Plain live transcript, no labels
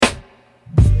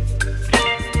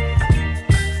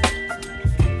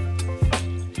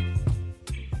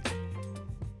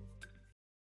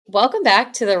Welcome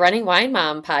back to the Running Wine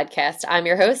Mom podcast. I'm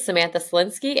your host, Samantha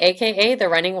Slinsky, aka the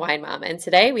Running Wine Mom. And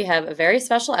today we have a very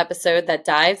special episode that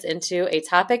dives into a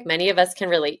topic many of us can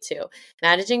relate to,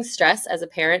 managing stress as a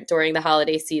parent during the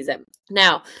holiday season.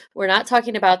 Now, we're not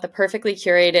talking about the perfectly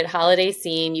curated holiday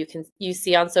scene you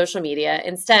see on social media.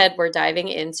 Instead, we're diving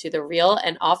into the real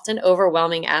and often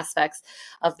overwhelming aspects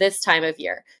of this time of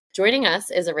year. Joining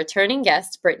us is a returning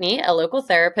guest, Brittany, a local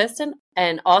therapist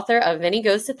and author of Vinny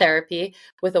Goes to Therapy,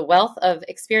 with a wealth of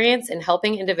experience in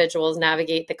helping individuals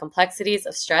navigate the complexities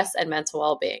of stress and mental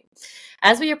well-being.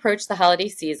 As we approach the holiday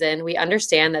season, we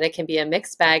understand that it can be a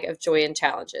mixed bag of joy and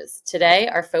challenges. Today,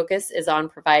 our focus is on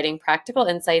providing practical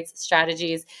insights,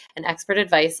 strategies, and expert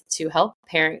advice to help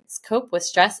parents cope with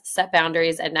stress, set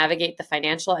boundaries, and navigate the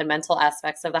financial and mental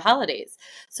aspects of the holidays.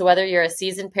 So whether you're a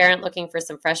seasoned parent looking for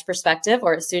some fresh perspective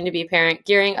or a soon-to-be parent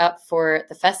gearing up for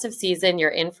the festive season, you're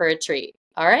in for a treat.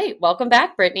 All right, welcome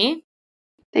back, Brittany.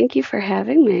 Thank you for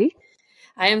having me.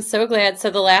 I am so glad. So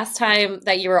the last time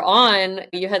that you were on,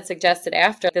 you had suggested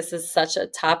after, this is such a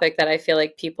topic that I feel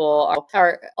like people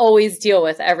are always deal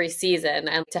with every season,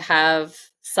 and to have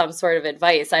some sort of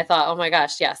advice, I thought, oh my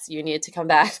gosh, yes, you need to come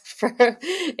back for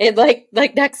it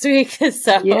like next week.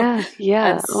 So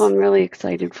yeah. Oh, I'm really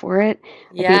excited for it.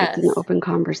 I think it's an open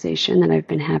conversation that I've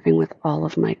been having with all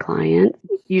of my clients.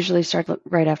 Usually start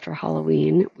right after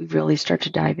Halloween. We really start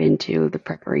to dive into the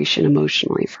preparation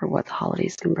emotionally for what the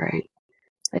holidays can bring.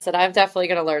 I said, I'm definitely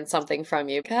going to learn something from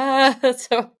you.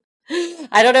 So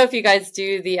I don't know if you guys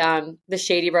do the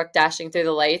Shady Brook Dashing Through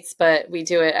the Lights, but we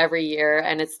do it every year,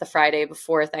 and it's the Friday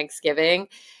before Thanksgiving.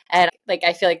 And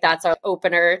I feel like that's our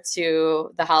opener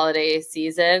to the holiday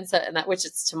season. So, which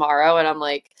it's tomorrow. And I'm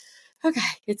like, okay,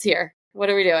 it's here. What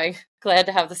are we doing? Glad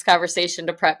to have this conversation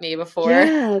to prep me before.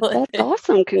 Yeah, that's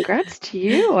awesome. Congrats to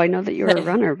you. I know that you're a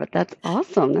runner, but that's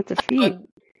awesome. That's a feat.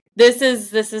 This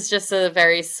is just a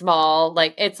very small,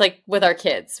 it's like with our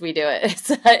kids, we do it.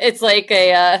 It's like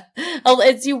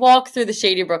it's you walk through the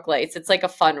Shady Brook Lights. It's like a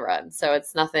fun run, so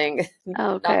it's nothing. Okay,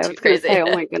 not too I was crazy. Say,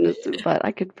 oh my goodness, but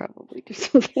I could probably do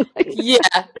something like that.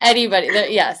 Yeah, anybody.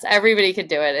 Yes, everybody could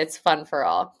do it. It's fun for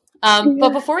all.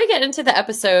 But before we get into the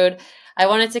episode, I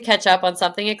wanted to catch up on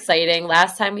something exciting.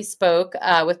 Last time we spoke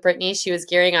with Brittany, she was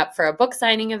gearing up for a book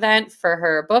signing event for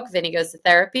her book, Vinny Goes to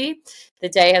Therapy. The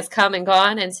day has come and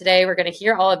gone, and today we're going to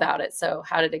hear all about it. So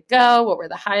how did it go? What were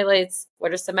the highlights?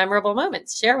 What are some memorable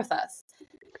moments? Share with us.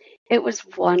 It was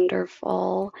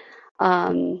wonderful.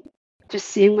 Just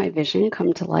seeing my vision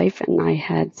come to life, and I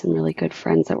had some really good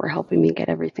friends that were helping me get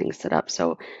everything set up.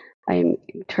 So I'm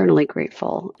eternally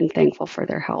grateful and thankful for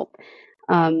their help.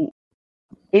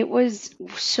 It was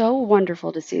so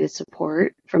wonderful to see the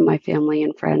support from my family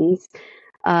and friends.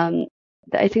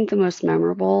 I think the most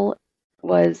memorable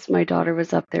was my daughter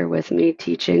was up there with me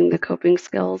teaching the coping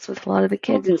skills with a lot of the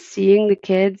kids, and seeing the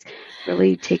kids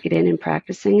really take it in and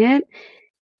practicing it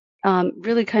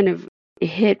really kind of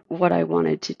hit what I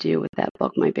wanted to do with that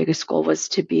book. My biggest goal was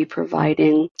to be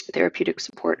providing therapeutic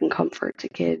support and comfort to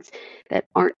kids that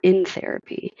aren't in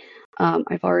therapy.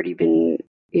 I've already been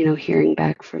hearing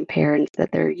back from parents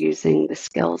that they're using the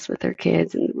skills with their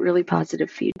kids, and really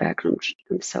positive feedback.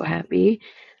 I'm so happy.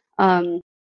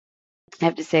 I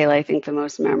have to say, I think the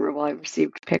most memorable, I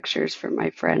received pictures from my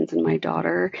friends, and my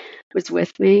daughter was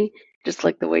with me. Just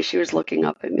like the way she was looking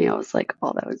up at me, I was like,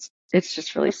 oh, it's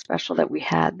just really special that we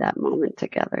had that moment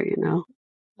together,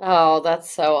 Oh,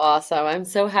 that's so awesome. I'm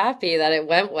so happy that it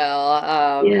went well.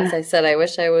 As I said, I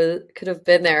wish I could have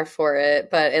been there for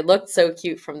it, but it looked so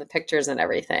cute from the pictures and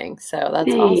everything. So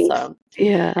that's awesome.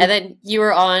 Yeah. And then you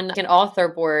were on an author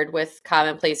board with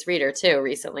Commonplace Reader too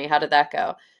recently. How did that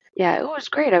go? Yeah, it was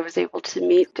great. I was able to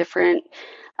meet different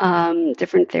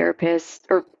therapists,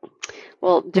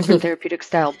 different therapeutic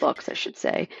style books, I should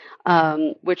say,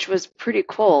 which was pretty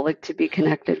cool, to be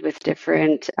connected with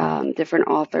different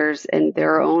authors and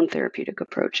their own therapeutic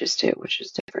approaches too, which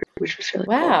was different, which was really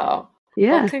cool. Wow.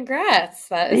 Yeah. Well, congrats.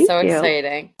 That is so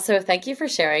exciting. So thank you for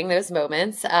sharing those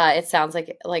moments. It sounds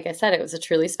like I said, it was a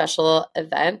truly special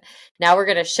event. Now we're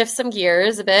going to shift some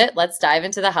gears a bit. Let's dive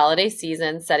into the holiday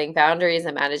season, setting boundaries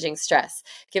and managing stress.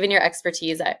 Given your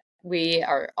expertise, we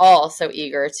are all so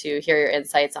eager to hear your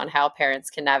insights on how parents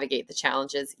can navigate the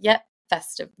challenging yet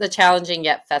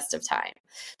festive time.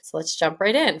 So let's jump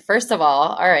right in. First of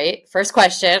all right, first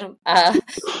question,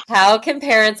 how can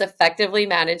parents effectively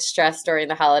manage stress during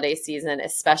the holiday season,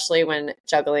 especially when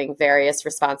juggling various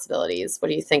responsibilities? What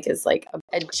do you think is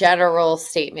a general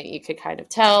statement you could kind of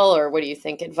tell, or what do you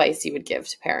think advice you would give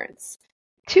to parents?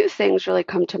 Two things really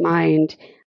come to mind.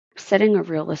 Setting a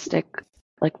realistic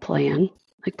plan.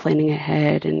 like planning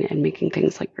ahead and making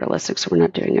things like realistic so we're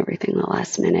not doing everything the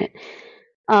last minute.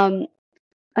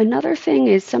 Another thing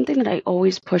is something that I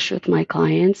always push with my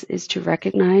clients is to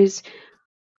recognize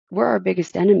we're our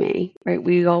biggest enemy, right?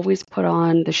 We always put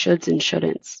on the shoulds and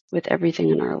shouldn'ts with everything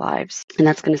in our lives, and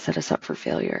that's going to set us up for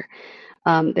failure.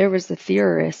 There was the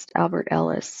theorist, Albert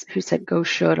Ellis, who said, go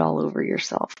should all over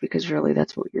yourself, because really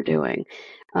that's what you're doing.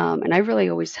 And I really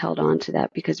always held on to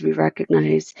that because we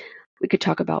recognize we could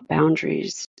talk about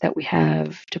boundaries that we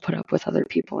have to put up with other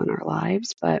people in our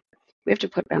lives, but we have to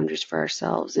put boundaries for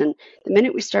ourselves. And the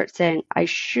minute we start saying, I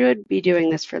should be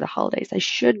doing this for the holidays, I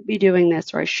should be doing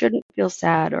this, or I shouldn't feel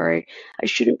sad, or I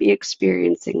shouldn't be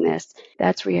experiencing this,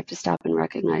 that's where you have to stop and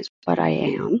recognize, but I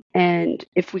am. And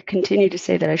if we continue to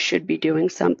say that I should be doing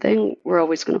something, we're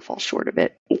always going to fall short of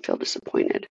it and feel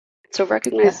disappointed. So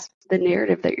recognize the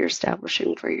narrative that you're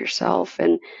establishing for yourself,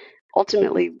 and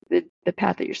ultimately the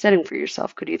path that you're setting for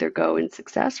yourself could either go in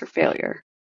success or failure.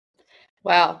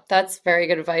 Wow, that's very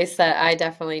good advice that I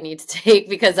definitely need to take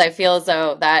because I feel as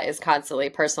though that is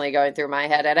constantly personally going through my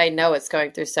head. And I know it's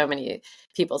going through so many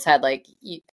people's head,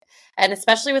 and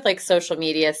especially with like social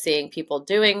media, seeing people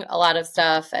doing a lot of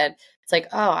stuff. And it's like,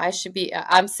 oh,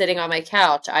 I'm sitting on my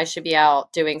couch. I should be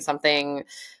out doing something,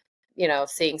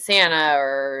 seeing Santa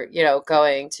or,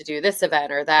 going to do this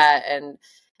event or that.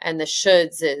 And the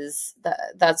shoulds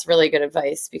that's really good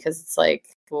advice because it's like,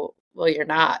 well, you're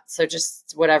not. So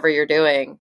just whatever you're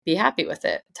doing, be happy with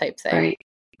it type thing.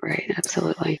 Right.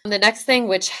 Absolutely. The next thing,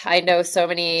 which I know so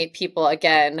many people,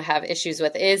 again, have issues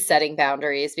with is setting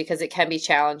boundaries because it can be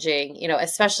challenging,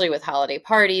 especially with holiday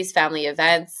parties, family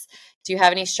events. Do you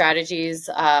have any strategies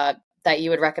that you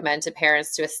would recommend to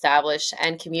parents to establish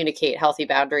and communicate healthy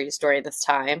boundaries during this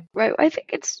time? Right. I think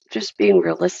it's just being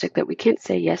realistic that we can't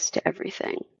say yes to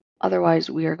everything. Otherwise,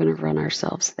 we are going to run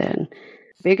ourselves thin.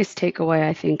 Biggest takeaway,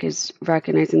 I think, is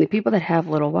recognizing the people that have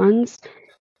little ones,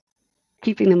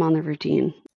 keeping them on the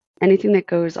routine. Anything that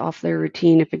goes off their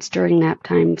routine, if it's during nap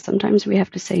time, sometimes we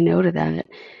have to say no to that.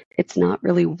 It's not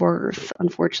really worth,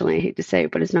 unfortunately, I hate to say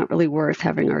it, but it's not really worth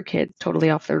having our kids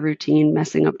totally off their routine,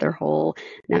 messing up their whole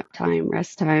nap time,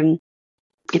 rest time.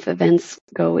 If events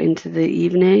go into the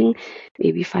evening,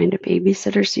 maybe find a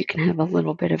babysitter so you can have a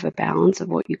little bit of a balance of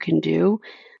what you can do.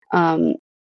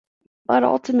 But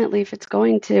ultimately, if it's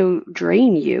going to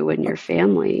drain you and your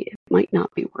family, it might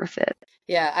not be worth it.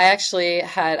 Yeah,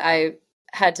 I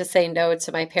had to say no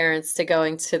to my parents to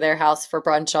going to their house for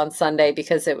brunch on Sunday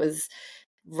because it was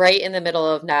right in the middle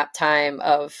of nap time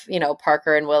of,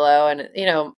 Parker and Willow. And,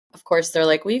 of course they're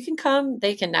like, well, you can come,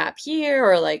 they can nap here,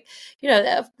 or like,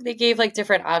 they gave like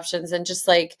different options and just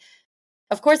like,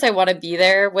 of course I want to be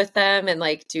there with them and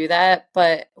like do that,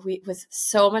 but with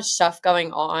so much stuff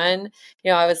going on,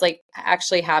 I was like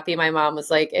actually happy my mom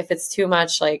was like, if it's too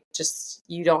much, like just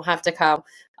you don't have to come.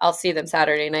 I'll see them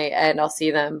Saturday night and I'll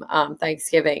see them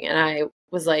Thanksgiving. And I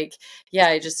was like, yeah,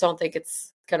 I just don't think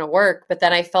it's gonna work. But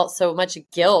then I felt so much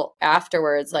guilt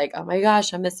afterwards, like, oh my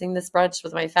gosh, I'm missing this brunch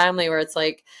with my family, where it's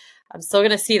like I'm still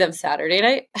gonna see them Saturday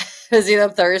night, see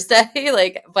them Thursday,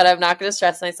 like, but I'm not gonna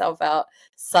stress myself out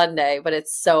Sunday. But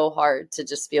it's so hard to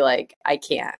just be like, I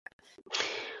can't.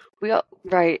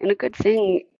 Right, and a good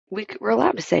thing we're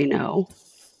allowed to say no,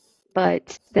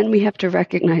 but then we have to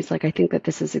recognize, like, I think that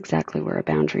this is exactly where a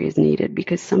boundary is needed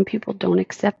because some people don't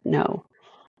accept no.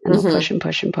 And they'll push and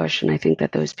push and push. And I think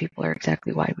that those people are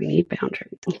exactly why we need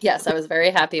boundaries. Yes, I was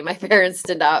very happy. My parents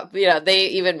did not, they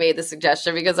even made the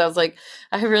suggestion because I was like,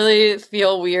 I really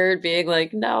feel weird being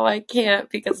like, no, I can't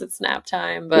because it's nap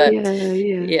time. But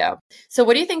yeah. So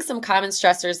what do you think some common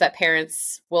stressors that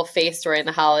parents will face during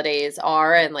the holidays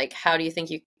are? And like, how do you think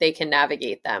they can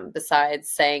navigate them besides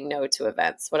saying no to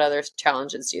events? What other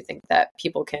challenges do you think that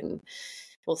people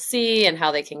will see and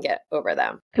how they can get over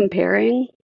them? Comparing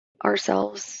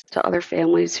ourselves to other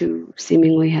families who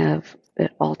seemingly have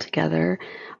it all together,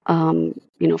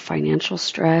 financial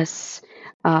stress,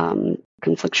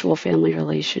 conflictual family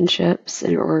relationships,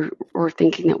 or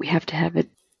thinking that we have to have it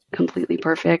completely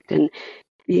perfect and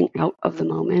being out of the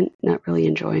moment, not really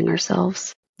enjoying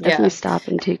ourselves. Definitely stop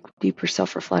and take deeper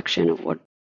self-reflection of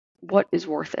what is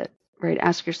worth it, right?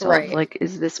 Ask yourself, like,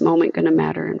 is this moment going to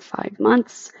matter in 5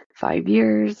 months, 5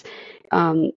 years?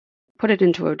 Put it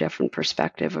into a different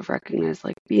perspective of recognize,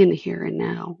 like, be in the here and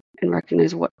now and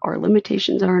recognize what our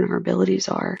limitations are and our abilities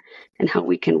are and how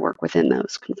we can work within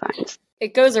those confines.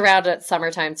 It goes around at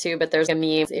summertime too, but there's a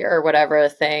meme or whatever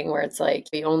thing where it's like,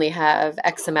 we only have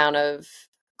X amount of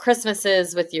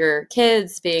Christmases with your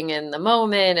kids being in the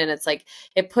moment. And it's like,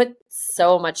 it puts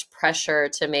so much pressure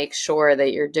to make sure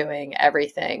that you're doing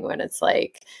everything when it's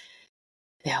like,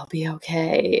 they'll be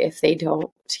okay if they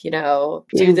don't, do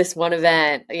Yeah. this one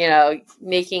event,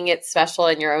 making it special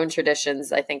in your own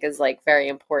traditions, I think is like very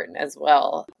important as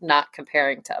well. Not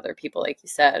comparing to other people, like you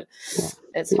said, Yeah.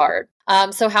 it's hard.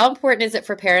 So how important is it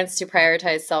for parents to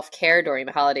prioritize self-care during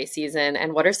the holiday season?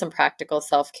 And what are some practical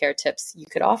self-care tips you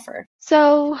could offer?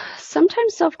 So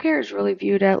sometimes self-care is really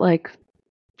viewed at like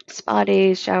spa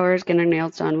days, showers, getting our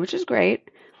nails done, which is great.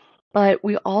 But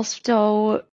we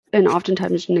also, and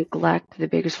oftentimes neglect the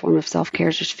biggest form of self-care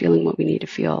is just feeling what we need to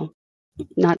feel,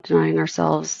 not denying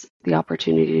ourselves the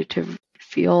opportunity to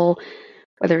feel,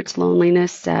 whether it's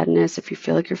loneliness, sadness, if you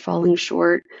feel like you're falling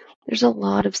short. There's a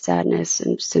lot of sadness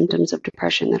and symptoms of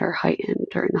depression that are heightened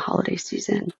during the holiday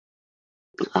season.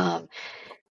 Um,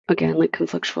 Again, like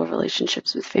conflictual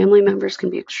relationships with family members can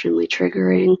be extremely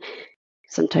triggering.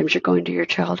 Sometimes you're going to your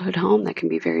childhood home that can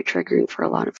be very triggering for a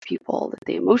lot of people, that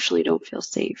they emotionally don't feel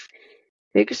safe.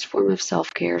 Biggest form of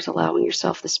self-care is allowing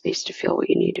yourself the space to feel what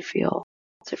you need to feel.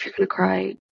 So if you're going to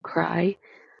cry, cry.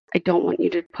 I don't want you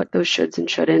to put those shoulds and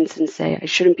shouldn'ts and say, I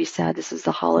shouldn't be sad, this is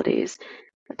the holidays.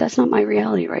 But that's not my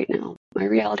reality right now. My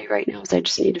reality right now is I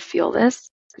just need to feel this,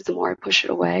 because the more I push it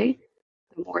away,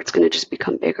 the more it's going to just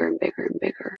become bigger and bigger and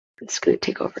bigger. It's going to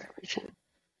take over everything.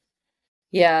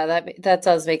 Yeah, that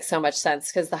does make so much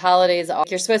sense because the holidays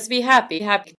you're supposed to be happy,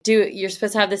 you're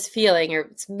supposed to have this feeling or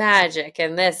it's magic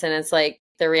and this, and it's like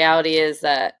the reality is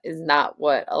that is not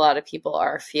what a lot of people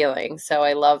are feeling. So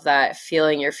I love that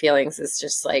feeling your feelings is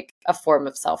just like a form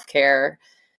of self-care,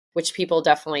 which people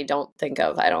definitely don't think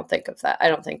of. I don't think of that. I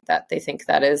don't think that they think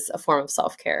that is a form of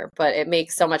self-care, but it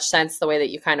makes so much sense the way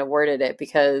that you kind of worded it,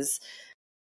 because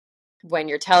when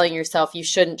you're telling yourself you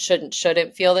shouldn't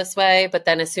feel this way, but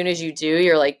then as soon as you do,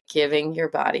 you're like giving your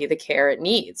body the care it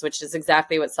needs, which is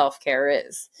exactly what self-care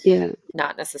is. Yeah,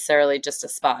 Not necessarily just a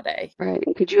spa day. right.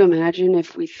 And could you imagine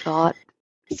if we thought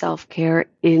self-care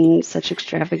in such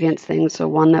extravagant things? So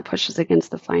one that pushes against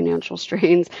the financial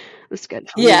strains of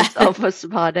scheduling Yeah. yourself a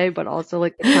spa day, but also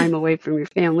like the time away from your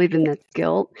family, then that's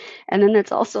guilt. And then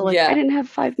that's also like, I Yeah. didn't have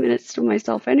 5 minutes to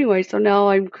myself anyway, so now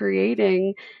I'm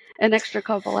creating an extra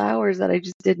couple hours that I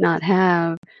just did not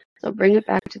have. So bring it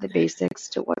back to the basics,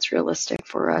 to what's realistic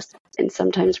for us. And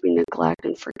sometimes we neglect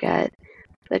and forget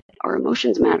that our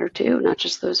emotions matter too, not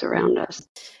just those around us.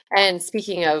 And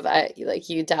speaking of, like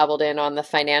you dabbled in on the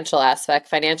financial aspect,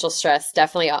 financial stress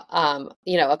definitely,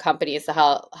 accompanies the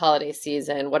holiday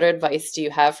season. What advice do you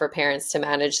have for parents to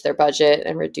manage their budget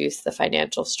and reduce the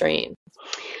financial strain?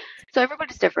 So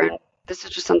everybody's different. This is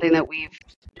just something that we've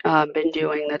been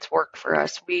doing that's worked for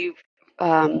us. We've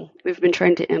been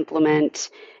trying to implement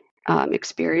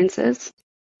experiences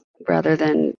rather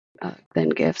than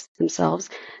gifts themselves.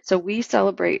 So we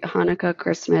celebrate Hanukkah,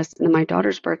 Christmas, and then my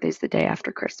daughter's birthday is the day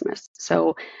after Christmas.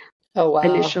 So Oh, wow.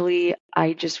 initially,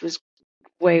 I just was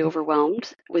way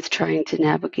overwhelmed with trying to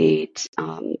navigate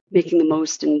making the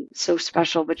most and so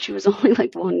special. But she was only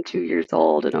like 1, 2 years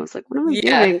old, and I was like, what am I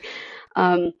Yeah. doing?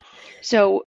 Um,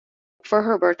 so for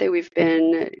her birthday, we've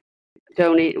been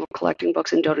collecting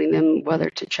books and donating them, whether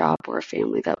to CHOP or a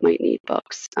family that might need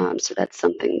books. So that's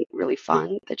something really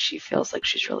fun that she feels like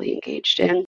she's really engaged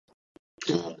in.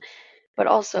 Um, but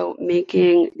also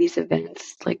making these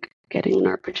events, like getting in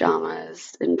our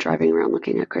pajamas and driving around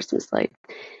looking at Christmas lights.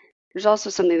 There's also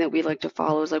something that we like to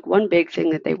follow is like one big thing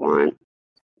that they want,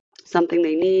 something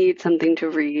they need, something to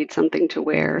read, something to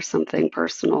wear, something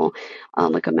personal,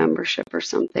 like a membership or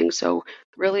something. So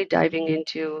really diving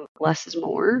into less is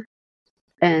more.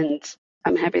 And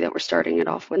I'm happy that we're starting it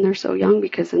off when they're so young,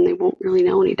 because then they won't really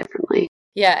know any differently.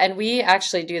 Yeah, and we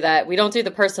actually do that. We don't do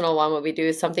the personal one. What we do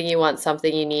is something you want,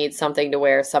 something you need, something to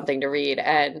wear, something to read.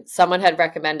 And someone had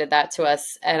recommended that to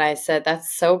us. And I said,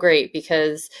 that's so great,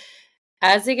 because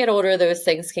as they get older, those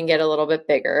things can get a little bit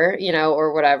bigger,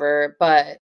 or whatever,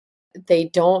 but they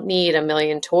don't need a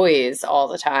million toys all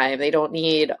the time. They don't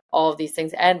need all of these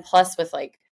things. And plus, with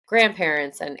like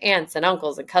grandparents and aunts and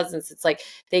uncles and cousins, it's like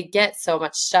they get so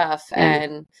much stuff. Yeah.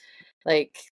 And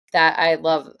like that, I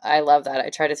love that. I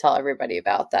try to tell everybody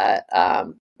about that,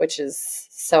 which is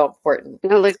so important.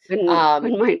 Like when Um,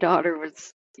 when my daughter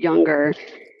was younger,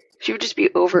 she would just be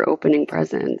over opening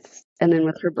presents. And then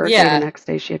with her birthday the yeah. next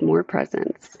day, she had more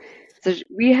presents. So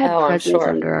we had Oh, I'm presents sure.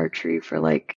 under our tree for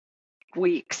like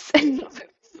weeks.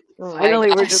 Oh my Finally,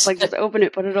 we're just gosh. like, just open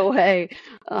it, put it away.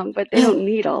 But they don't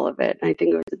need all of it. And I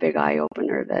think it was a big eye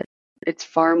opener that it's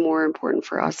far more important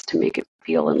for us to make it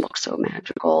feel and look so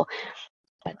magical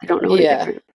that they don't know any Yeah.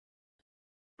 different.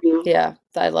 You know? Yeah.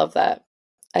 I love that.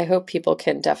 I hope people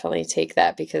can definitely take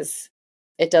that, because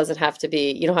it doesn't have to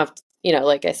be, you don't have to,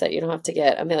 like I said, you don't have to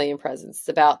get a million presents. It's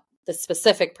about the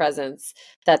specific presents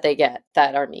that they get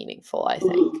that are meaningful, I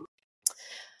think.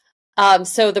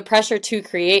 So the pressure to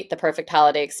create the perfect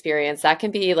holiday experience, that can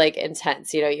be like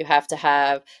intense. You have to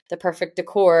have the perfect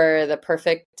decor, the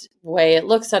perfect way it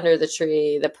looks under the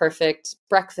tree, the perfect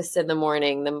breakfast in the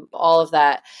morning, all of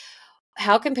that.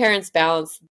 How can parents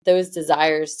balance those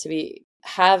desires to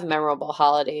have memorable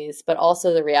holidays, but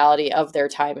also the reality of their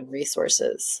time and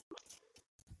resources?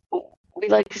 We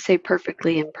like to say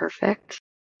perfectly imperfect,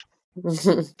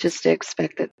 just to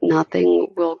expect that nothing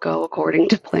will go according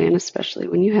to plan, especially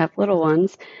when you have little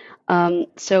ones.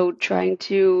 So trying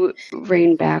to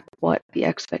rein back what the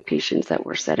expectations that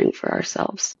we're setting for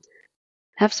ourselves.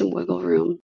 Have some wiggle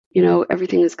room.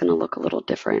 Everything is going to look a little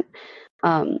different.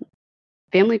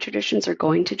 Family traditions are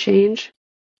going to change.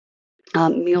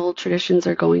 Meal traditions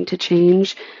are going to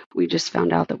change. We just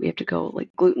found out that we have to go like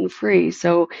gluten-free.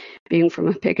 So being from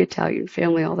a big Italian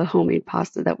family, all the homemade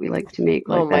pasta that we like to make,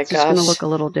 Oh like my that's just going to gosh. look a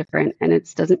little different. And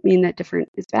it doesn't mean that different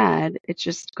is bad. It's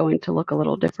just going to look a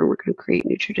little different. We're going to create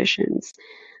new traditions.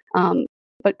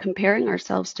 But comparing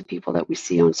ourselves to people that we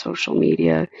see on social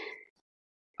media,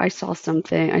 I saw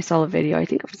a video, I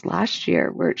think it was last year,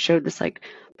 where it showed this like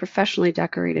professionally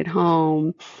decorated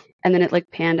home, and then it like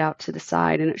panned out to the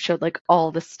side and it showed like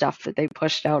all the stuff that they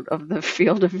pushed out of the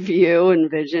field of view and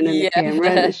vision in the camera.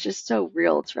 And Yeah. it's just so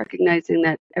real. It's recognizing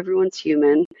that everyone's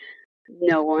human.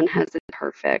 No one has it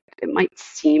perfect. It might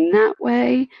seem that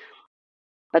way,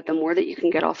 but the more that you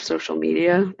can get off social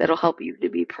media, that'll help you to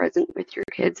be present with your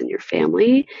kids and your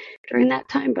family during that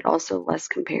time, but also less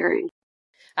comparing.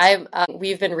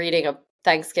 We've been reading a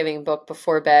Thanksgiving book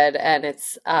before bed, and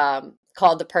it's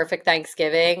called The Perfect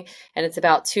Thanksgiving, and it's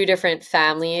about two different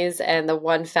families. And the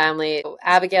one family,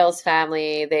 Abigail's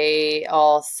family, they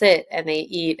all sit and they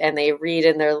eat and they read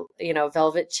in their,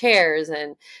 velvet chairs,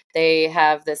 and they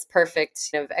have this perfect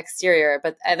exterior.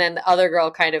 And then the other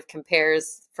girl kind of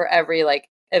compares for every like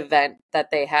event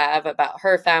that they have about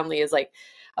her family is like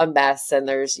a mess, and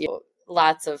there's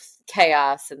lots of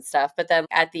chaos and stuff. But then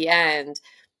at the end,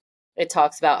 it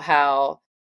talks about how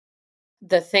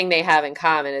the thing they have in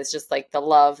common is just like the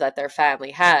love that their family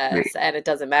Right. has, and it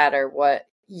doesn't matter what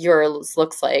yours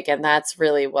looks like. And that's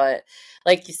really what,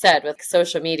 like you said, with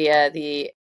social media,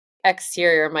 the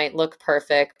exterior might look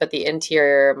perfect, but the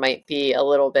interior might be a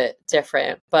little bit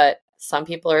different. But some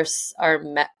people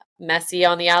are messy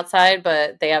on the outside,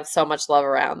 but they have so much love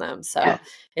around them. So Yes.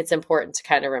 it's important to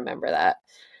kind of remember that.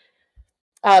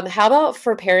 How about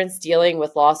for parents dealing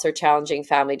with loss or challenging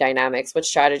family dynamics? What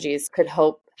strategies could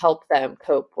help them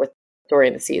cope with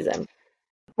during the season?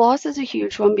 Loss is a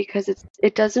huge one because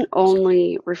it doesn't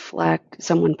only reflect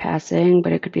someone passing,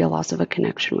 but it could be a loss of a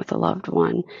connection with a loved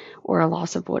one or a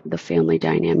loss of what the family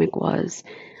dynamic was.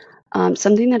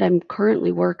 Something that I'm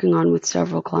currently working on with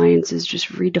several clients is just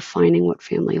redefining what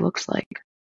family looks like.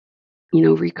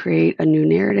 Recreate a new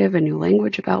narrative, a new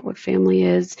language about what family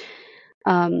is.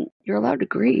 You're allowed to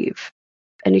grieve.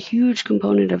 And a huge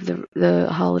component of the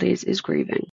holidays is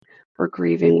grieving. We're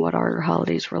grieving what our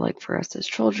holidays were like for us as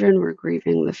children. We're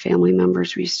grieving the family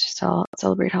members we used to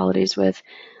celebrate holidays with.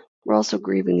 We're also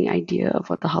grieving the idea of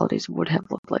what the holidays would have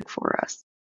looked like for us.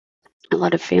 A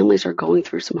lot of families are going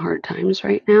through some hard times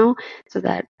right now, so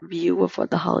that view of what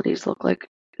the holidays look like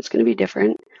is going to be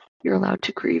different. You're allowed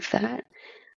to grieve that.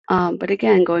 But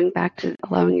again, going back to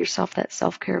allowing yourself that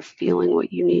self-care of feeling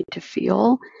what you need to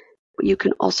feel, you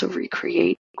can also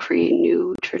create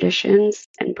new traditions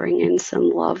and bring in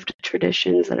some loved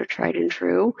traditions that are tried and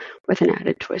true with an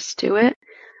added twist to it.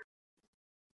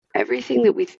 Everything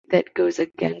that goes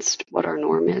against what our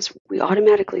norm is, we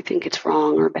automatically think it's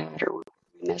wrong or bad or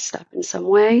messed up in some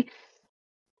way.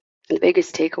 And the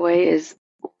biggest takeaway is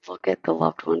look at the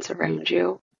loved ones around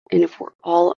you. And if we're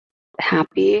all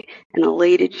happy and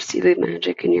elated, you see the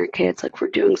magic in your kids, like we're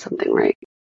doing something right.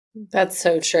 That's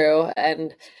so true.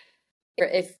 And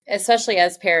if, especially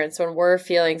as parents, when we're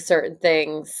feeling certain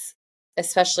things,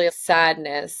 especially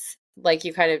sadness, like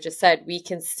you kind of just said, we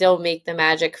can still make the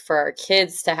magic for our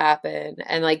kids to happen.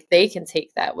 And like they can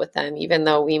take that with them, even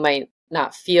though we might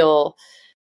not feel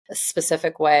a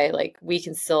specific way. Like we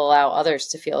can still allow others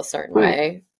to feel a certain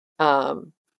Right. way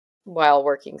while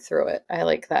working through it. I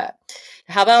like that.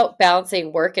 How about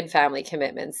balancing work and family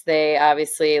commitments? They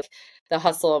obviously, the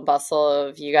hustle and bustle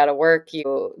of you got to work,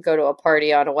 you go to a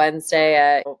party on a Wednesday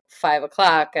at 5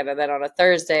 o'clock, and then on a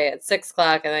Thursday at 6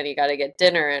 o'clock, and then you got to get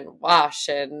dinner and wash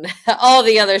and all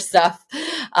the other stuff.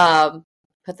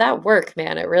 But that work,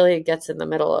 man, it really gets in the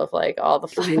middle of like all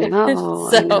the I fun. know.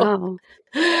 I So,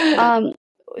 know.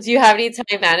 do you have any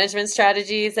time management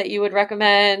strategies that you would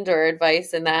recommend or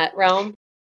advice in that realm?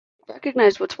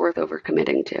 Recognize what's worth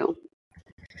overcommitting to.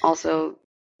 also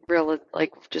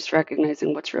like just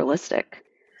recognizing what's realistic.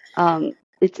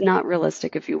 It's not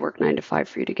realistic if you work 9 to 5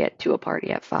 for you to get to a party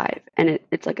at 5 and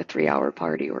it's like a 3 hour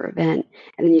party or event,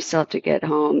 and then you still have to get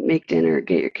home, make dinner,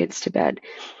 get your kids to bed.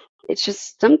 It's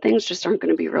just some things just aren't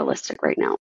going to be realistic right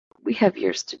now. We have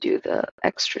years to do the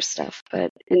extra stuff,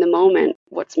 but in the moment,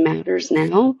 what matters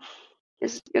now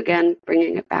is, again,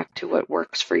 bringing it back to what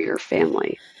works for your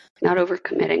family, not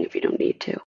overcommitting if you don't need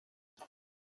to.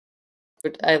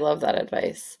 I love that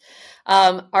advice.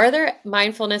 Are there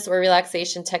mindfulness or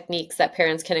relaxation techniques that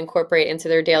parents can incorporate into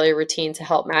their daily routine to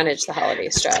help manage the holiday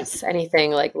stress?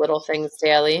 Anything like little things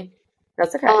daily?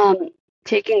 That's okay.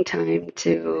 Taking time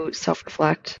to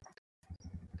self-reflect,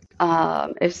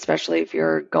 especially if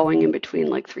you're going in between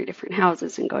like 3 different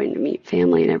houses and going to meet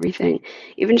family and everything.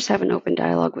 Even just have an open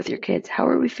dialogue with your kids. How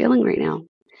are we feeling right now?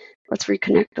 Let's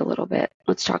reconnect a little bit.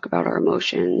 Let's talk about our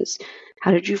emotions.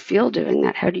 How did you feel doing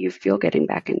that? How do you feel getting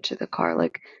back into the car?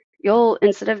 Like, you'll,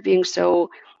 instead of being so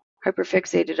hyper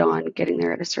fixated on getting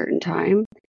there at a certain time,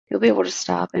 you'll be able to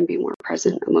stop and be more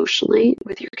present emotionally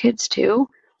with your kids too.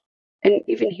 And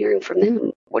even hearing from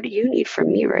them, what do you need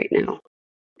from me right now?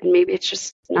 And maybe it's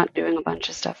just not doing a bunch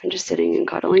of stuff and just sitting and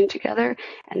cuddling together.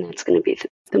 And that's going to be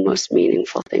the most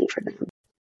meaningful thing for them.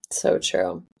 So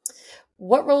true.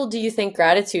 What role do you think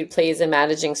gratitude plays in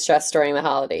managing stress during the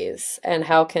holidays? And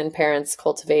how can parents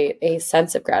cultivate a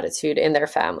sense of gratitude in their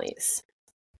families?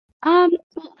 Well,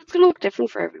 it's going to look different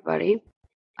for everybody.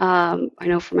 I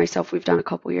know for myself, we've done a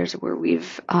couple years where we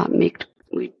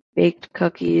baked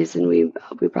cookies and we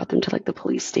brought them to like the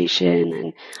police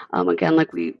station, and again, like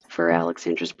for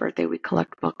Alexandra's birthday, we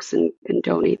collect books and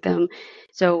donate them.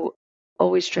 So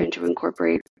always trying to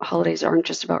incorporate holidays aren't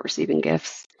just about receiving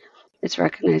gifts. It's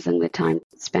recognizing the time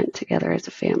spent together as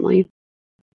a family,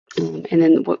 and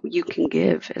then what you can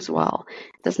give as well.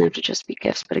 It doesn't have to just be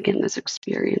gifts, but again, those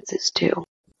experiences too.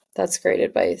 That's great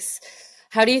advice.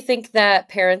 How do you think that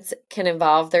parents can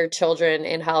involve their children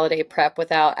in holiday prep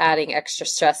without adding extra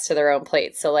stress to their own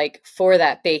plate? So like for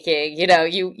that baking,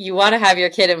 you want to have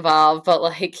your kid involved, but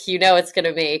like, it's going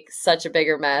to make such a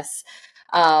bigger mess.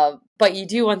 But you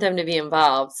do want them to be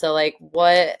involved. So like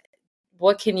what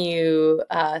can you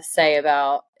say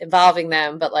about involving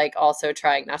them, but like also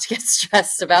trying not to get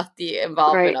stressed about the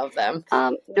involvement Right. of them?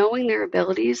 Knowing their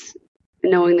abilities,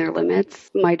 knowing their limits.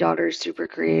 My daughter's super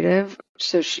creative,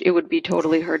 so it would be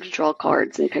totally her to draw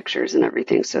cards and pictures and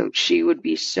everything. So she would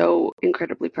be so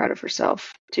incredibly proud of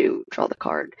herself to draw the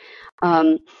card.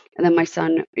 And then my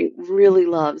son really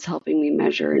loves helping me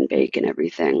measure and bake and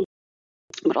everything.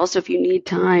 But also, if you need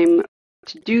time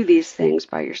to do these things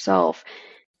by yourself,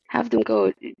 have them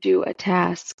go do a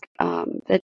task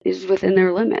that is within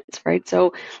their limits, right?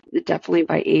 So definitely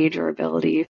by age or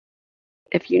ability.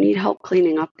 If you need help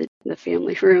cleaning up the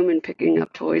family room and picking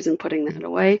up toys and putting that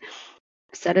away,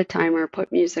 set a timer,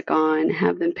 put music on,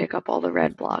 have them pick up all the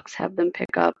red blocks, have them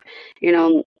pick up,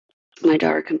 my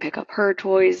daughter can pick up her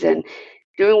toys, and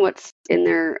doing what's in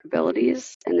their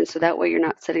abilities. And then so that way you're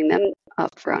not setting them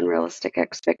up for unrealistic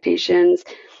expectations.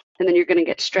 And then you're going to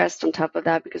get stressed on top of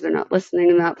that because they're not listening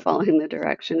and not following the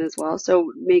direction as well.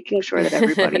 So making sure that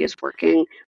everybody is working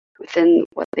within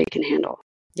what they can handle.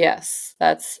 Yes,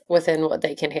 that's within what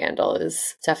they can handle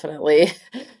is definitely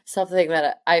something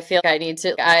that I feel like I need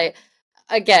to. I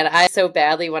so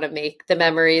badly want to make the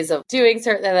memories of doing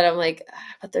certain that I'm like,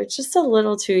 but they're just a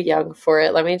little too young for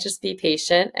it. Let me just be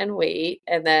patient and wait,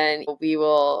 and then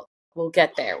we'll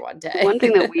get there one day. One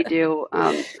thing that we do,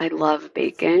 I love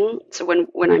baking. So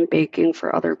when I'm baking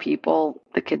for other people,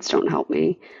 the kids don't help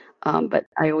me. But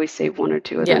I always save one or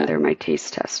two of them. Yeah. They're my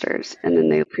taste testers. And then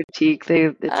they critique,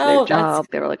 it's their Oh, job.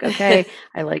 They were like, okay,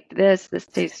 I liked this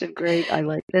tasted great. I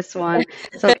like this one.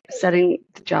 So setting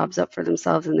the jobs up for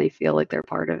themselves and they feel like they're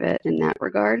part of it in that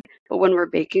regard. But when we're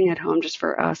baking at home just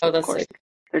for us, of course,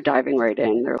 they're diving right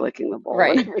in. They're licking the bowl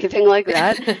and everything like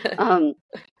that.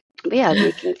 But yeah,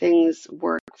 making things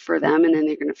work for them, and then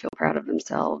they're going to feel proud of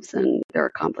themselves and they're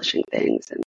accomplishing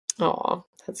things. Oh,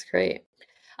 that's great.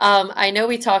 I know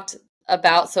we talked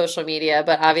about social media,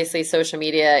 but obviously social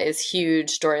media is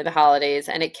huge during the holidays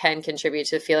and it can contribute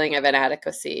to the feeling of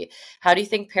inadequacy. How do you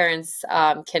think parents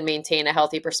can maintain a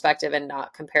healthy perspective and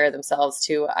not compare themselves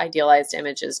to idealized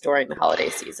images during the holiday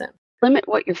season? Limit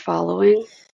what you're following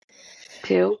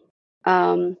too.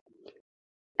 And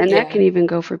that can even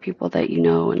go for people that you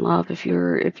know and love. If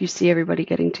you see everybody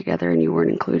getting together and you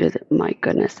weren't included, my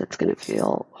goodness, that's going to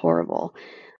feel horrible.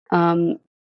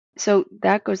 So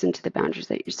that goes into the boundaries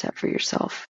that you set for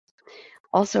yourself.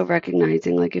 Also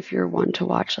recognizing, like, if you're one to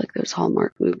watch like those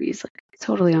Hallmark movies, like, it's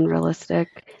totally unrealistic.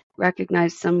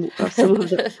 recognize some of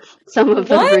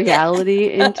the What?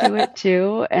 reality into it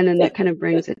too, and then that kind of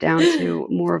brings it down to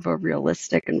more of a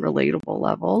realistic and relatable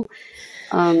level.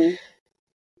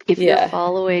 If you're Yeah.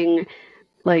 following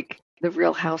like the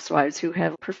Real Housewives who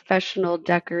have professional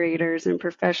decorators and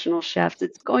professional chefs,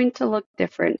 it's going to look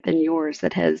different than yours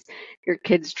that has your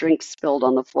kids' drinks spilled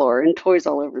on the floor and toys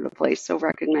all over the place. So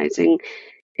recognizing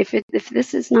if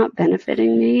this is not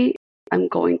benefiting me, I'm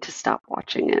going to stop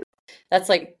watching it. That's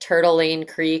like Turtle Lane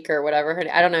Creek or whatever.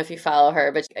 I don't know if you follow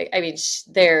her, but I mean,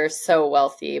 they're so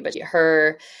wealthy, but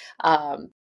her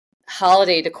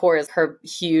holiday decor is her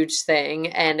huge thing.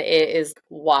 And it is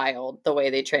wild the way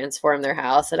they transform their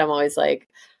house. And I'm always like,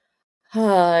 oh,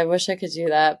 I wish I could do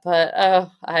that, but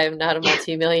oh, I am not a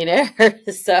multimillionaire.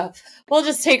 So we'll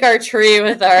just take our tree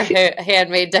with our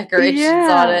handmade decorations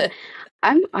on Yeah, it.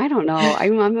 I don't know.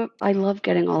 I love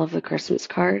getting all of the Christmas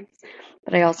cards,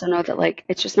 but I also know that like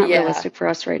it's just not Yeah. realistic for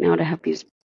us right now to have these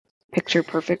picture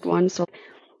perfect ones. So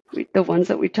the ones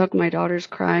that we took, my daughter's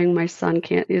crying, my son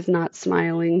is not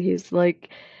smiling. He's like,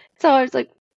 so I was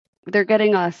like, they're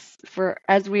getting us for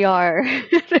as we are.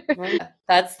 Yeah,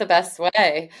 that's the best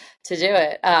way to do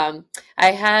it.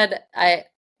 I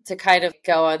to kind of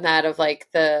go on that of like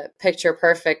the picture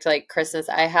perfect like Christmas.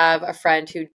 I have a friend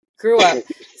who grew up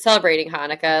celebrating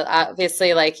Hanukkah.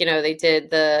 Obviously, like, they did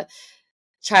the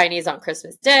Chinese on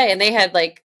Christmas Day and they had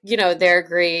like, their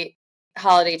great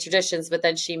holiday traditions, but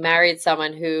then she married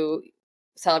someone who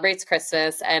celebrates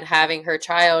Christmas and having her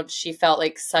child, she felt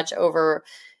like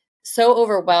so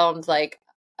overwhelmed like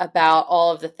about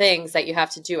all of the things that you have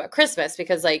to do at Christmas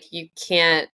because like you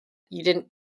didn't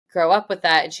grow up with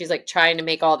that and she's like trying to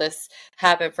make all this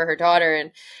happen for her daughter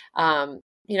and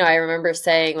I remember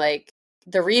saying like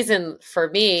the reason for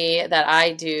me that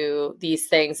I do these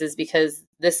things is because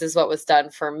this is what was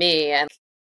done for me and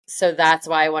so that's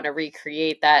why I want to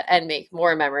recreate that and make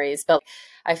more memories. But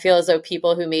I feel as though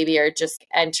people who maybe are just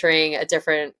entering a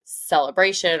different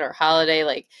celebration or holiday,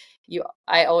 like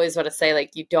I always want to say,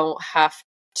 like, you don't have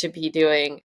to be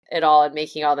doing it all and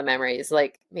making all the memories.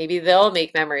 Like, maybe they'll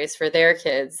make memories for their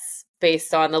kids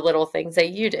based on the little things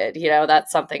that you did.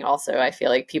 That's something also I feel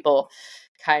like people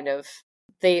kind of,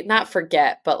 they not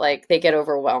forget, but like they get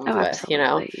overwhelmed Oh, with.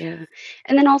 absolutely, yeah.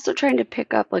 And then also trying to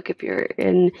pick up, like if you're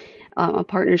in a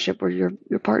partnership where your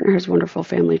partner has wonderful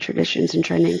family traditions and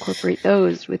trying to incorporate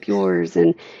those with yours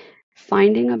and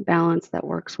finding a balance that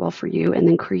works well for you and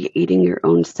then creating your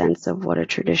own sense of what a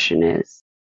tradition is.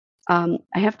 I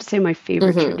have to say my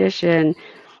favorite Hmm. tradition,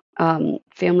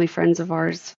 family friends of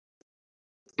ours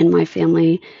and my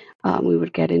family, we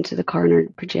would get into the car in our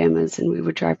pajamas and we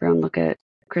would drive around and look at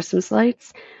Christmas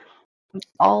lights.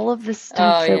 All of the Oh,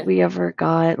 stuff that yeah. we ever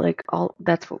got, like all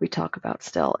that's what we talk about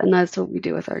still, and that's what we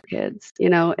do with our kids.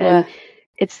 And Well,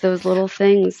 it's those little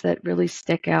things that really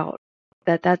stick out.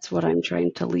 That's what I'm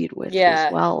trying to lead with as yeah.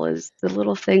 well, is the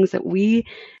little things that we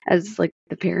as like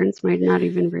the parents might not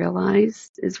even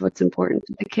realize is what's important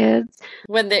to the kids.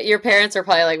 When your parents are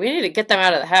probably like, we need to get them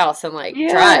out of the house and like Yeah,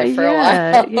 drive for a while.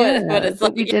 yeah, But yeah. it's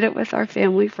But we like, did it with our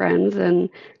family friends, and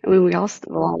I mean,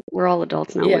 we're all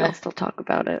adults now. We all yeah, still talk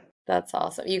about it. that's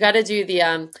awesome. You got to do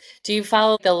do you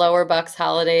follow the Lower Bucks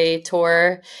holiday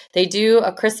tour? They do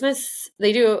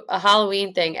a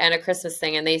Halloween thing and a Christmas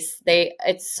thing, and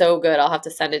it's so good. I'll have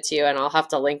to send it to you and I'll have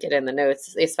to link it in the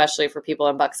notes, especially for people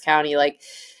in Bucks County. Like,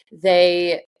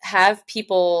 they have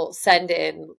people send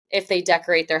in if they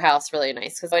decorate their house really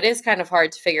nice because it is kind of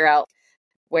hard to figure out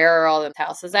where are all the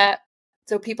houses at.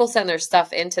 So people send their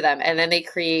stuff into them and then they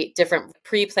create different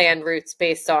pre-planned routes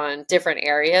based on different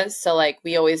areas. So like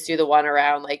we always do the one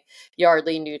around like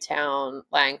Yardley, Newtown,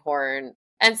 Langhorne,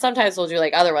 and sometimes we'll do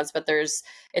like other ones, but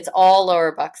it's all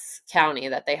Lower Bucks County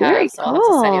that they Very have. So I'll have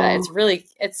to send you that. cool.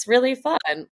 It's really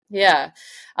fun. Yeah.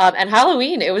 And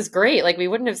Halloween, it was great. Like we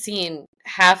wouldn't have seen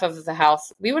half of the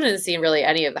house. We wouldn't have seen really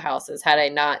any of the houses had I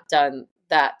not done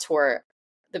that tour.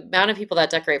 The amount of people that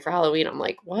decorate for Halloween, I'm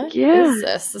like, what Yeah. is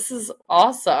this? This is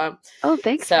awesome. Oh,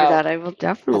 thanks for So that. I will I'll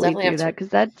definitely definitely do have that to. because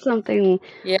that's something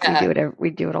Yeah. we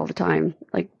do it all the time.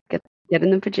 Like get in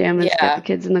the pajamas, get the Yeah.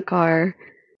 kids in the car.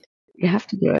 You have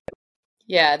to do it.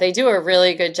 Yeah. They do a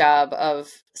really good job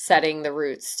of setting the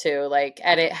routes too. Like,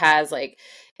 and it has like,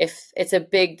 if it's a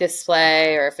big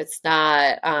display or if it's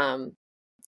not,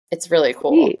 it's really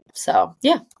cool. Neat. So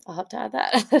yeah, I'll have to add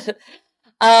that.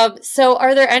 So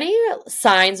are there any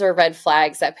signs or red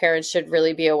flags that parents should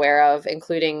really be aware of,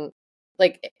 including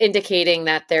like indicating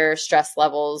that their stress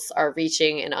levels are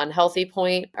reaching an unhealthy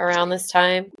point around this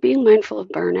time? Being mindful of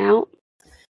burnout,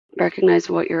 recognize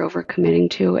what you're overcommitting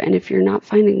to, and if you're not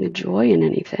finding the joy in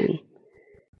anything,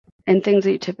 and things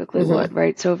that you typically would, Mm-hmm.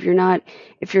 right? So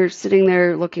if you're sitting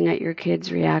there looking at your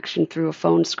kid's reaction through a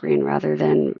phone screen rather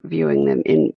than viewing them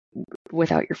in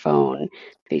without your phone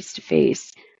face to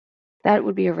face, that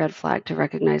would be a red flag to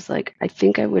recognize, like, I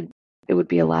think it would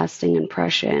be a lasting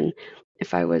impression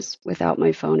if I was without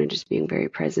my phone and just being very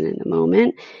present in the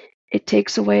moment. It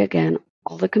takes away, again,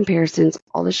 all the comparisons,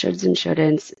 all the shoulds and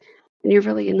shouldn'ts, and you're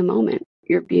really in the moment.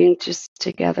 You're being just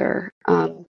together.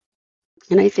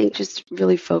 And I think just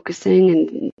really focusing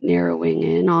and narrowing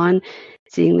in on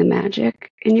seeing the magic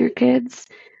in your kids.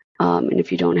 And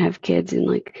if you don't have kids, and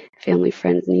like family,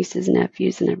 friends, nieces,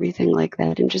 nephews, and everything like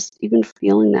that, and just even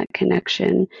feeling that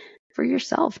connection for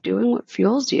yourself, doing what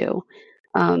fuels you.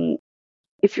 Um,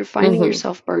 if you're finding Mm-hmm.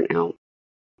 yourself burnt out,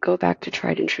 go back to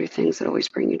tried and true things that always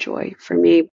bring you joy. For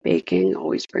me, baking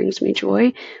always brings me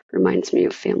joy, reminds me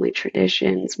of family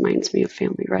traditions, reminds me of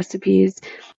family recipes,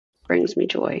 brings me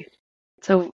joy.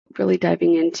 So, really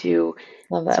diving into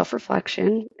Love that. self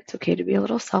reflection. It's okay to be a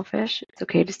little selfish. It's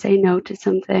okay to say no to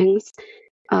some things.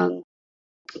 Um,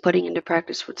 Putting into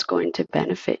practice what's going to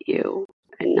benefit you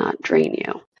and not drain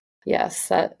you. Yes,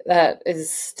 that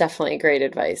is definitely great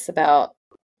advice about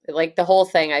like the whole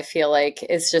thing. I feel like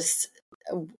is just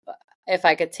if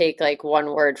I could take like one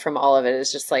word from all of it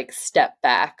is just like step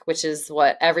back, which is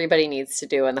what everybody needs to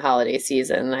do in the holiday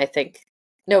season. I think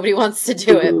nobody wants to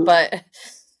do it, Hmm. but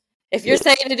if you're Yeah.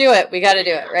 saying to do it, we got to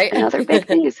do it, Another big right?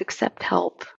 thing is accept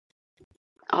help.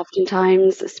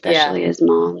 Oftentimes, Yeah. especially as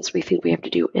moms, we think we have to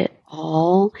do it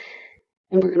all,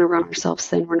 and we're going to run ourselves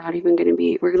thin. We're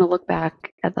going to look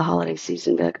back at the holiday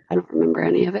season and be like, I don't remember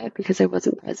any of it because I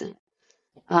wasn't present.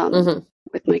 Um, Hmm.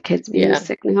 with my kids being Yeah.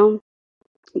 sick now,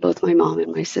 both my mom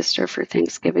and my sister for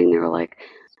Thanksgiving, they were like,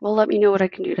 well, let me know what I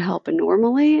can do to help. And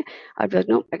normally I'd be like,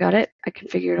 nope, I got it. I can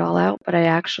figure it all out. But I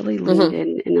actually leaned Hmm.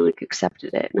 in and like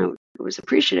accepted it. And I was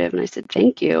appreciative. And I said,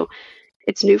 thank you.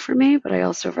 It's new for me, but I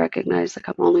also recognize like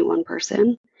I'm only one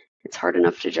person. It's hard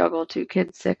enough to juggle two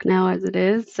kids sick now as it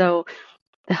is. So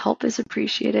the help is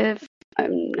appreciative.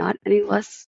 I'm not any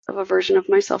less of a version of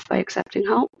myself by accepting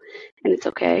help. And it's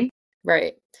okay.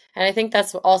 Right. And I think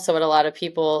that's also what a lot of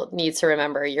people need to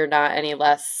remember. You're not any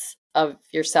less of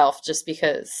yourself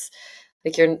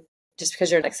like you're just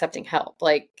because you're not accepting help.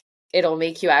 Like it'll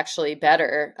make you actually a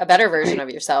better version Right. of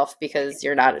yourself because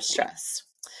you're not as stressed.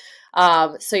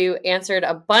 So you answered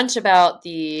a bunch about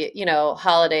the,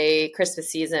 holiday Christmas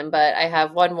season, but I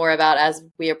have one more about as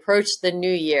we approach the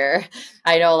new year.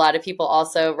 I know a lot of people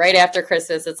also right after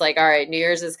Christmas, it's like, all right, New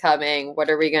Year's is coming. What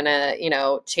are we gonna,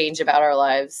 change about our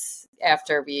lives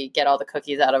after we get all the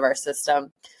cookies out of our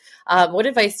system? What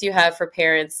advice do you have for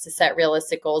parents to set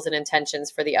realistic goals and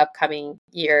intentions for the upcoming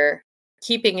year,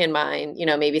 keeping in mind,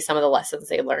 maybe some of the lessons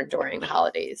they learned during the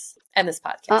holidays and this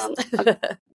Um, a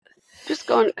podcast? just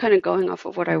going off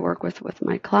of what I work with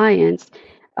my clients,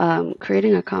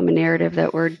 creating a common narrative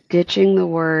that we're ditching the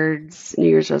words New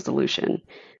Year's resolution.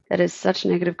 That is such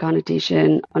negative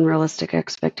connotation, unrealistic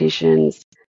expectations.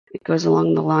 It goes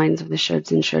along the lines of the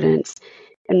shoulds and shouldn'ts,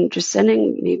 and just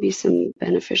sending maybe some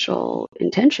beneficial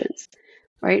intentions,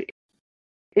 right?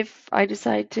 If I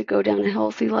decide to go down a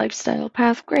healthy lifestyle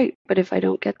path, great. But if I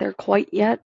don't get there quite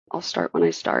yet, I'll start when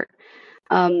I start.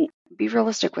 Um, be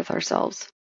realistic with ourselves.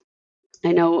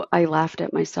 I know I laughed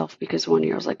at myself because one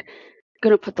year I was like,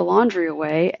 going to put the laundry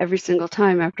away every single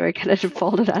time after I get it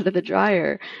folded out of the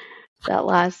dryer. That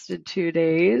lasted 2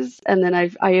 days. And then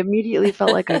I immediately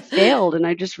felt like I failed. And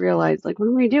I just realized, like, what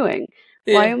am I doing?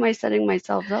 Why Yeah. am I setting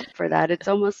myself up for that? It's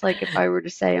almost like if I were to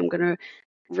say I'm going to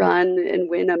run and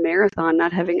win a marathon,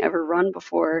 not having ever run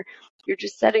before, you're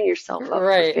just setting yourself up for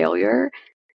Right. failure.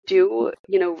 Do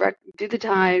the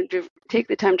time to take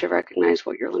the time to recognize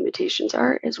what your limitations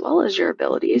are as well as your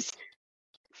abilities.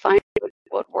 Find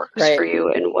what works for Right.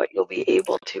 you and what you'll be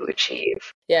able to achieve.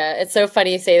 Yeah, it's so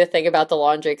funny you say the thing about the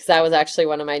laundry because that was actually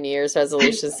one of my New Year's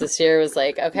resolutions this year was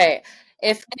like, okay,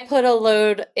 if I put a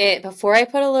load in before I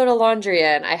put a load of laundry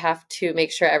in, I have to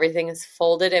make sure everything is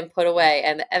folded and put away.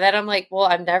 And then I'm like, well,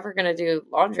 I'm never gonna do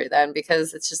laundry then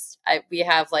because it's just we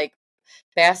have like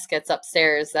baskets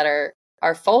upstairs that are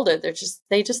folded.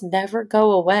 They just never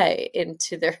go away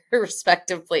into their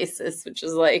respective places, which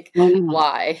is like, I know.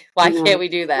 why? I Why can't know. we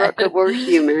do that? We're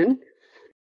human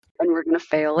and we're going to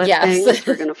fail at Yes. things.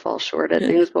 We're going to fall short at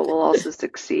things, but we'll also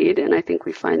succeed. And I think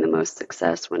we find the most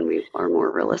success when we are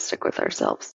more realistic with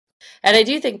ourselves. And I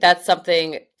do think that's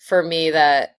something for me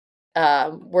that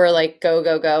we're like go,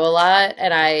 go, go a lot.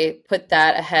 And I put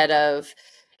that ahead of,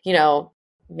 you know,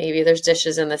 maybe there's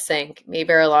dishes in the sink.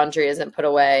 Maybe our laundry isn't put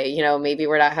away. Maybe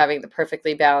we're not having the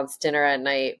perfectly balanced dinner at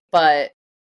night. But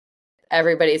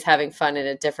everybody's having fun in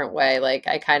a different way. Like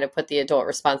I kind of put the adult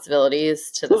responsibilities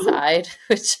to the side,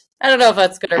 which I don't know if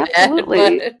that's good or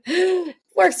Absolutely. bad, but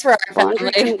works for our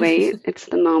Laundry family. can wait. It's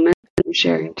the moment we're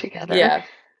sharing together. Yeah.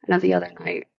 I know the other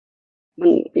night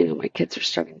when, my kids are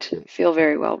starting to not feel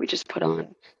very well, we just put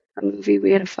on a movie.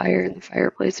 We had a fire in the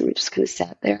fireplace and we just kind of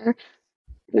sat there.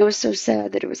 And I was so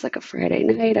sad that it was like a Friday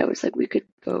night. I was like, we could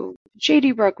go to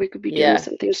Shady Brook. We could be doing Yeah.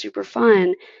 something super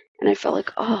fun. And I felt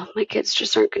like, oh, my kids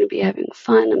just aren't going to be having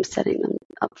fun. I'm setting them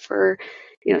up for,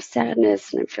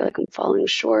 sadness. And I feel like I'm falling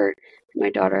short. And my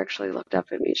daughter actually looked up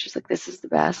at me. She's like, this is the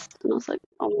best. And I was like,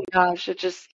 oh my gosh, it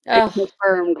Oh,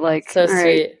 confirmed, like, so all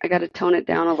right, sweet. I got to tone it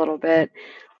down a little bit.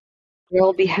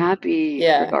 We'll be happy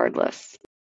Yeah. regardless,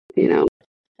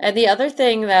 And the other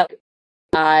thing that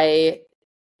I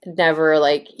never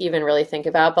like even really think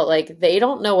about, but like they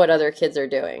don't know what other kids are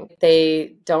doing.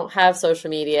 They don't have social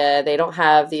media. They don't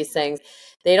have these things.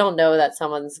 They don't know that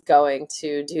someone's going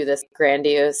to do this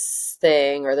grandiose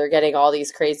thing or they're getting all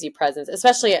these crazy presents,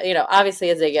 especially, obviously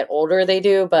as they get older, they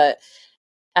do. But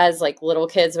as like little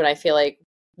kids, when I feel like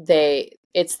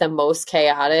it's the most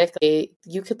chaotic,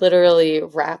 you could literally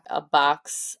wrap a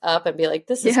box up and be like,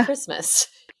 this is Yeah. Christmas.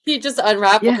 You just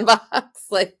unwrap Yeah. one box.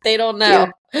 Like they don't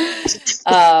know.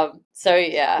 So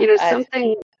yeah,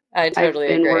 something I I've totally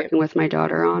been agree. working with my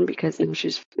daughter on because now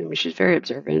she's very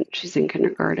observant. She's in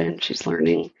kindergarten. She's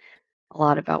learning a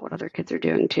lot about what other kids are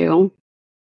doing too.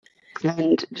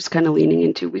 And just kind of leaning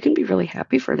into, we can be really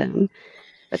happy for them,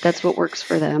 but that's what works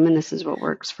for them. And this is what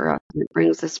works for us. And it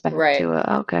brings us back Right.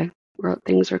 to, okay,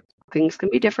 things can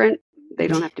be different. They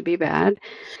don't have to be bad.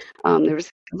 There was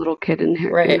a little kid in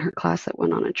her class that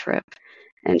went on a trip,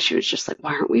 and she was just like,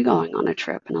 why aren't we going on a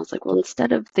trip? And I was like, well,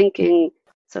 instead of thinking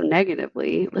so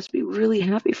negatively, let's be really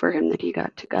happy for him that he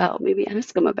got to go. Maybe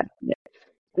ask him about it.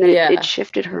 And then it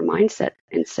shifted her mindset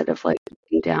instead of like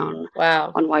looking down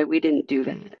on why we didn't do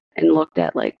that, and looked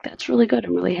at like, that's really good.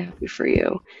 I'm really happy for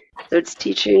you. So it's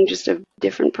teaching just a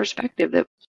different perspective that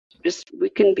just we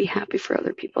can be happy for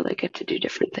other people that get to do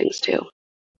different things too.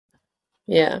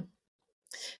 Yeah.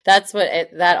 That's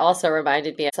that also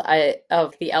reminded me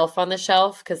of the Elf on the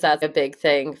Shelf, because that's a big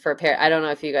thing for parents. I don't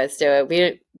know if you guys do it.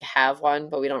 We have one,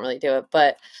 but we don't really do it.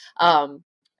 But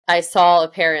I saw a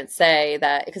parent say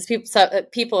that because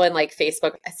people in like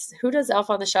Facebook, who does Elf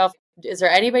on the Shelf? Is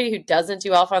there anybody who doesn't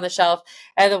do Elf on the Shelf?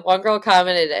 And the one girl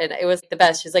commented, and it was the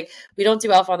best. She's like, we don't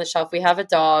do Elf on the Shelf. We have a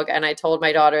dog. And I told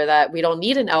my daughter that we don't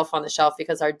need an Elf on the Shelf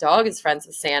because our dog is friends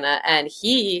with Santa and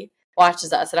he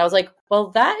watches us. And I was like,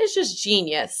 well, that is just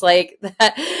genius. Like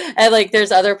that. And like,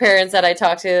 there's other parents that I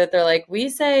talk to that they're like, we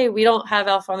say we don't have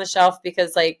Elf on the Shelf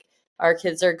because like our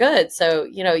kids are good. So,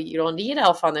 you don't need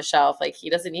Elf on the Shelf. Like he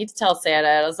doesn't need to tell Santa.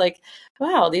 And I was like,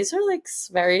 wow, these are like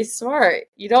very smart.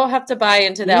 You don't have to buy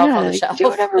into the Elf on the Shelf. Do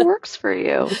whatever works for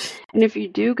you. And if you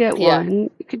do get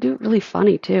one, you could do it really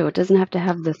funny too. It doesn't have to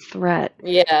have the threat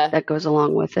that goes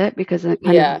along with it, because it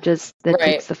kind of just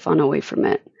takes the fun away from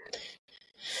it.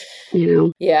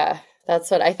 Yeah, that's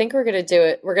what I think we're going to do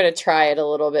it. We're going to try it a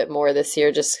little bit more this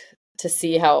year just to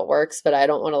see how it works, but I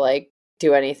don't want to like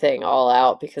do anything all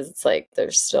out because it's like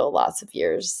there's still lots of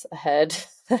years ahead.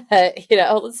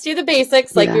 Let's do the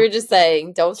basics like you were just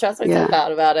saying. Don't stress myself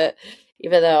out about it,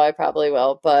 even though I probably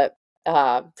will. But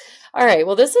all right.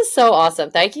 Well, this is so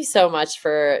awesome. Thank you so much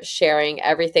for sharing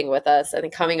everything with us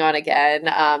and coming on again.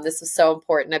 This was so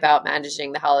important about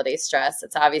managing the holiday stress.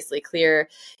 It's obviously clear,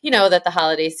 that the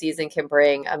holiday season can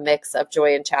bring a mix of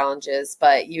joy and challenges,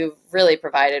 but you've really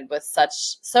provided with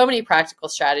so many practical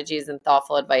strategies and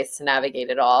thoughtful advice to navigate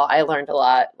it all. I learned a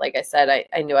lot. Like I said,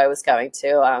 I knew I was going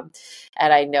to,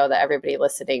 and I know that everybody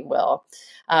listening will.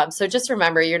 So just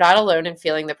remember, you're not alone in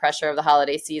feeling the pressure of the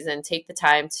holiday season. Take the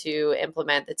time to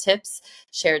implement the tips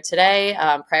shared today,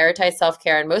 prioritize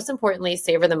self-care, and most importantly,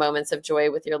 savor the moments of joy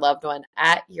with your loved one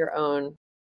at your own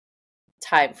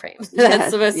time frame.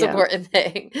 That's the most important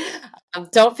thing.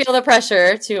 Don't feel the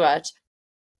pressure too much.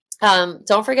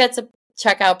 Don't forget to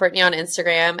check out Brittany on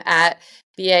Instagram at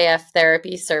BAF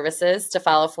Therapy Services to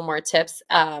follow for more tips,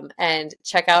 and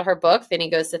check out her book, Vinny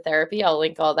Goes to Therapy. I'll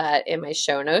link all that in my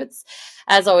show notes.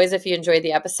 As always, if you enjoyed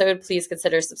the episode, please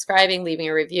consider subscribing, leaving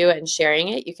a review, and sharing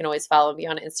it. You can always follow me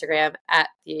on Instagram at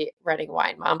the Running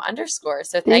Wine Mom _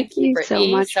 So thank you,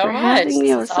 Brittany, so much for having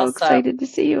me. I was so excited to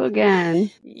see you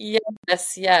again.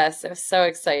 Yes. I'm so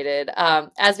excited.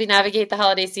 As we navigate the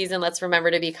holiday season, let's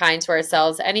remember to be kind to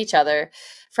ourselves and each other.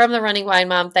 From the Running Wine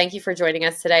Mom, thank you for joining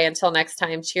us today. Until next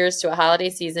time, cheers to a holiday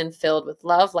season filled with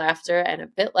love, laughter, and a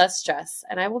bit less stress.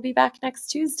 And I will be back next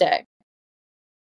Tuesday.